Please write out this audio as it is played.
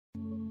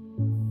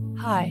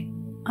Hi,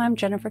 I'm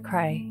Jennifer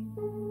Cray.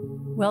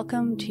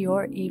 Welcome to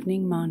your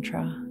evening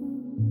mantra.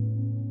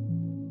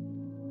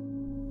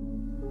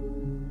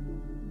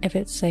 If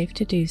it's safe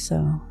to do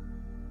so,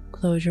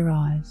 close your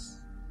eyes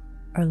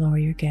or lower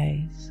your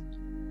gaze.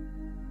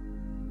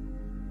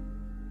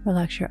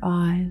 Relax your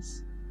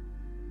eyes,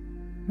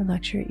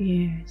 relax your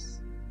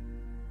ears,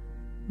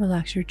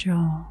 relax your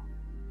jaw.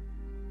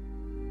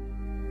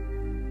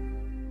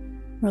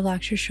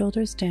 Relax your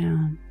shoulders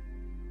down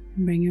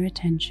and bring your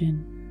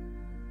attention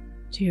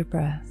to your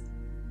breath.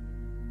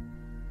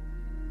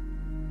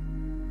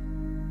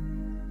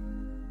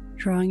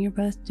 Drawing your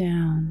breath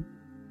down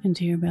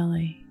into your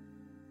belly.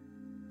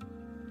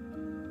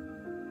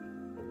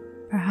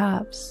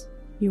 Perhaps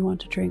you want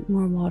to drink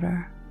more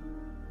water,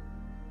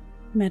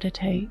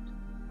 meditate,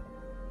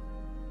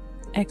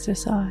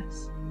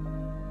 exercise,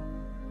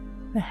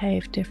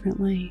 behave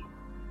differently,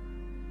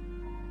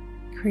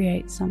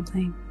 create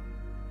something.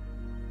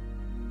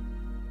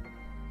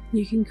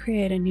 You can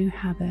create a new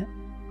habit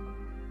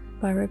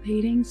by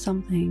repeating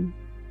something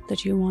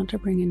that you want to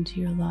bring into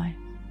your life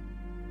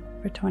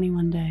for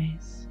 21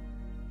 days.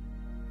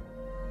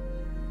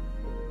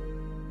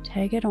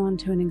 Tag it on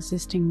to an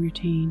existing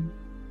routine,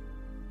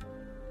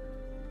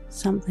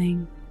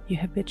 something you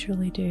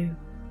habitually do,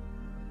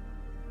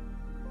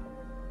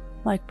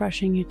 like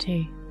brushing your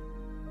teeth,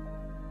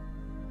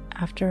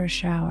 after a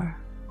shower,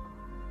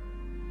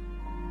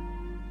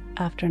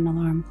 after an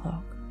alarm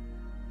clock.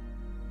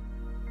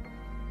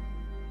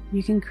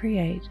 You can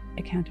create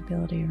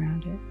accountability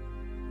around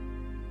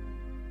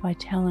it by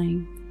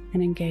telling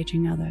and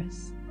engaging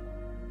others.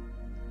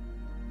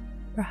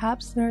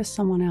 Perhaps there is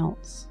someone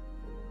else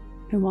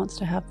who wants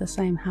to have the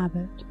same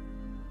habit.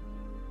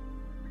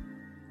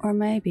 Or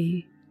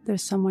maybe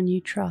there's someone you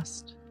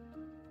trust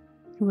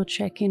who will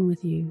check in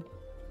with you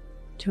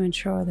to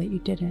ensure that you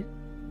did it.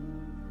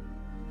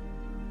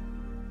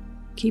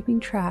 Keeping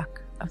track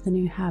of the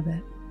new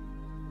habit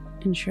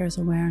ensures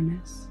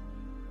awareness.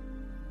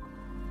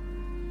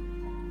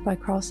 By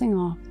crossing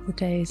off the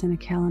days in a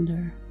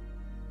calendar,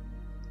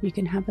 you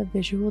can have a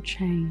visual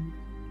chain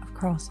of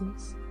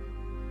crosses.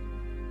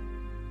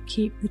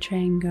 Keep the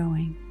chain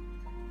going.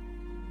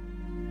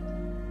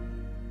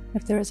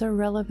 If there is a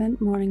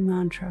relevant morning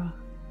mantra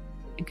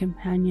and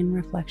companion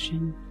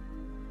reflection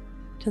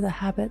to the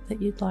habit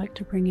that you'd like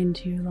to bring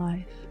into your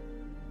life,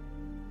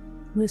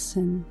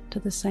 listen to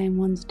the same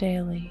ones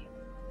daily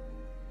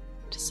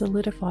to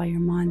solidify your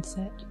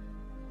mindset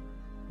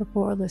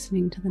before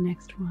listening to the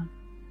next one.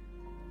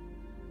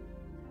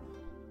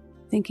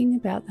 Thinking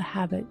about the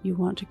habit you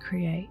want to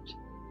create,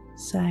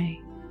 say,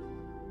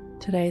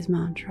 today's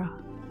mantra.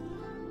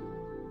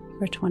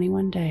 For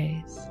 21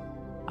 days,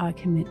 I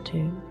commit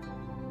to.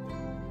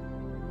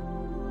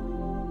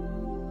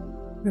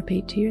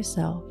 Repeat to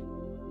yourself,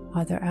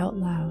 either out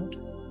loud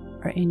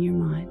or in your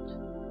mind.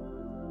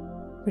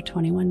 For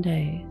 21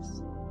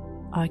 days,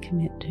 I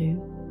commit to.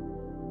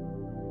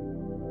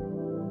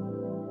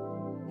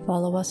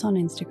 Follow us on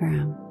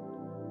Instagram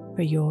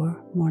for your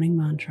morning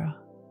mantra.